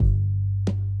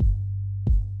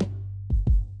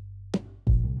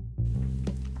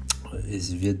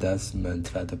es wird das mein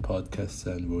zweiter Podcast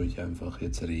sein, wo ich einfach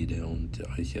jetzt rede und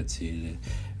euch erzähle,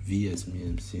 wie es mir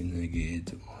im Sinne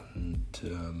geht und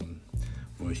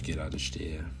wo ich gerade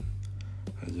stehe.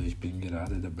 Also ich bin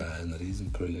gerade dabei, ein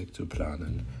Riesenprojekt zu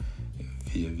planen.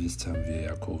 Wie ihr wisst, haben wir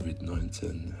ja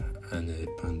Covid-19, eine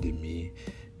Pandemie,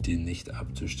 die nicht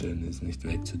abzustellen ist, nicht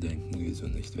wegzudenken ist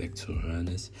und nicht wegzuhören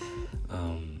ist.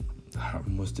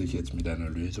 Musste ich jetzt mit einer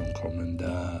Lösung kommen,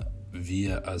 da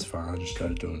wir als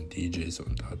Veranstalter und DJs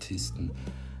und Artisten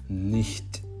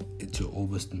nicht zur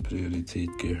obersten Priorität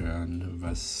gehören,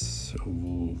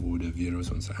 wo der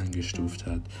Virus uns eingestuft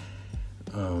hat,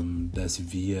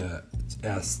 dass wir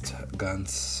erst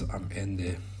ganz am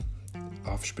Ende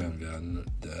aufsperren werden.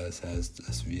 Das heißt,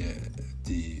 dass wir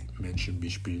die Menschen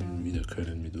bespielen wieder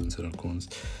können mit unserer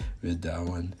Kunst, wird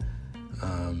dauern,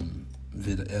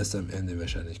 wird erst am Ende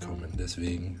wahrscheinlich kommen.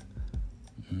 Deswegen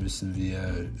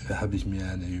habe ich mir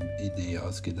eine Idee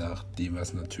ausgedacht, die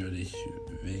was natürlich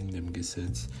wegen dem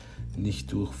Gesetz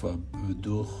nicht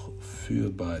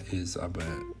durchführbar ist, aber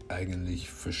eigentlich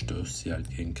verstößt sie halt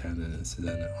gegen keinen. Es ist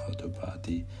eine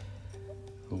Autoparty,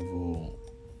 wo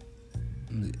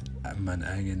man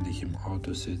eigentlich im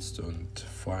Auto sitzt und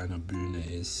vor einer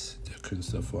Bühne ist, der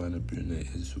Künstler vor einer Bühne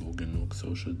ist, wo genug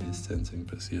Social Distancing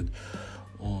passiert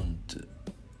und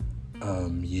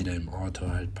jeder im Auto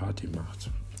halt Party macht.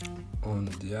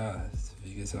 Und ja,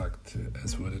 wie gesagt,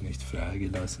 es wurde nicht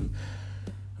freigelassen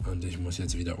und ich muss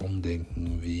jetzt wieder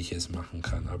umdenken, wie ich es machen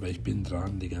kann. Aber ich bin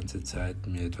dran, die ganze Zeit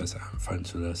mir etwas einfallen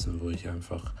zu lassen, wo ich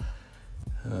einfach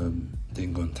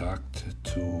den Kontakt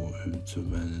zu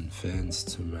meinen Fans,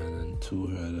 zu meinen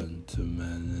Zuhörern,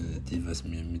 die was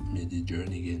mit mir die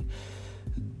Journey gehen,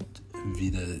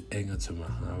 wieder enger zu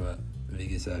machen. Aber wie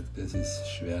gesagt, es ist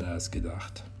schwerer als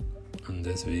gedacht. Und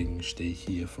deswegen stehe ich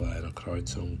hier vor einer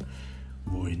Kreuzung,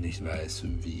 wo ich nicht weiß,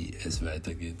 wie es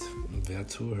weitergeht. Und wer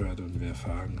zuhört und wer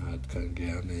Fragen hat, kann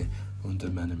gerne unter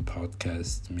meinem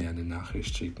Podcast mir eine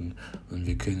Nachricht schicken und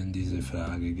wir können diese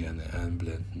Frage gerne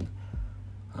einblenden.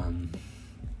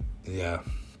 Ja,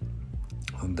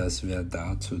 und das wäre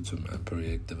dazu zu meinem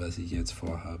Projekt, was ich jetzt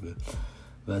vorhabe.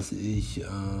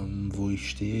 Wo ich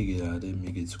stehe gerade,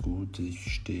 mir geht's gut,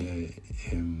 ich stehe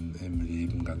im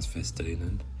Leben ganz fest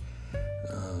drinnen.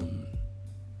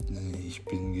 Ich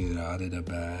bin gerade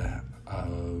dabei,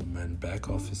 mein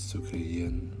Backoffice zu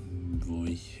kreieren,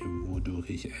 wodurch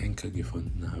ich Anchor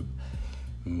gefunden habe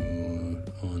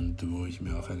und wo ich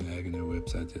mir auch eine eigene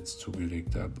Website jetzt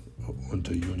zugelegt habe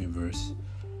unter Universe,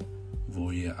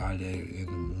 wo ihr alle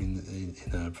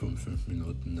innerhalb von 5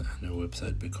 Minuten eine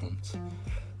Website bekommt,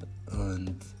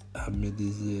 und habe mir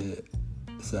diese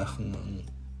Sachen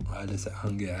alles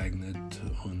angeeignet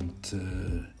und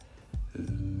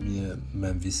mir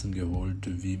mein Wissen geholt,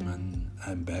 wie man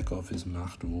ein Backoffice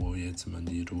macht, wo jetzt man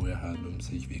die Ruhe hat, um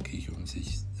sich wirklich um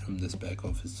das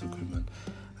Backoffice zu kümmern,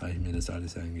 habe ich mir das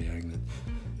alles angeeignet.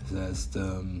 Das heißt,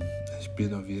 ich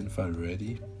bin auf jeden Fall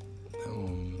ready,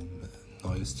 um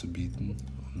Neues zu bieten,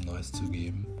 um Neues zu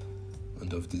geben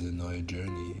und auf diese neue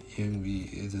Journey. Irgendwie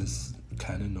ist es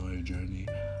keine neue Journey,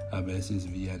 aber es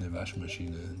ist wie eine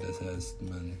Waschmaschine. Das heißt,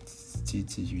 man zieht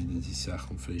sich wieder die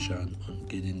Sachen frisch an und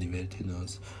geht in die Welt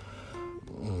hinaus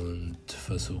und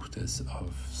versucht es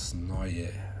aufs Neue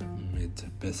mit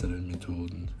besseren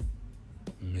Methoden,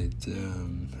 mit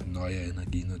neuer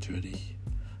Energie natürlich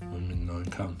und mit neuem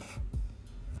Kampf.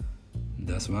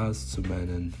 Das war's zu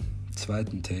meinem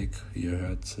zweiten Take. Ihr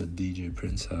hört DJ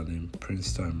Prince im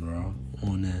Prince Time Raw,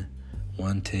 ohne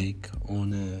One Take,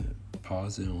 ohne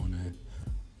Pause, ohne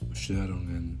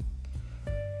Störungen.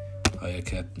 Euer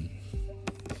Captain,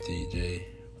 DJ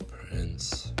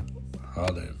Prince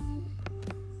Harlem.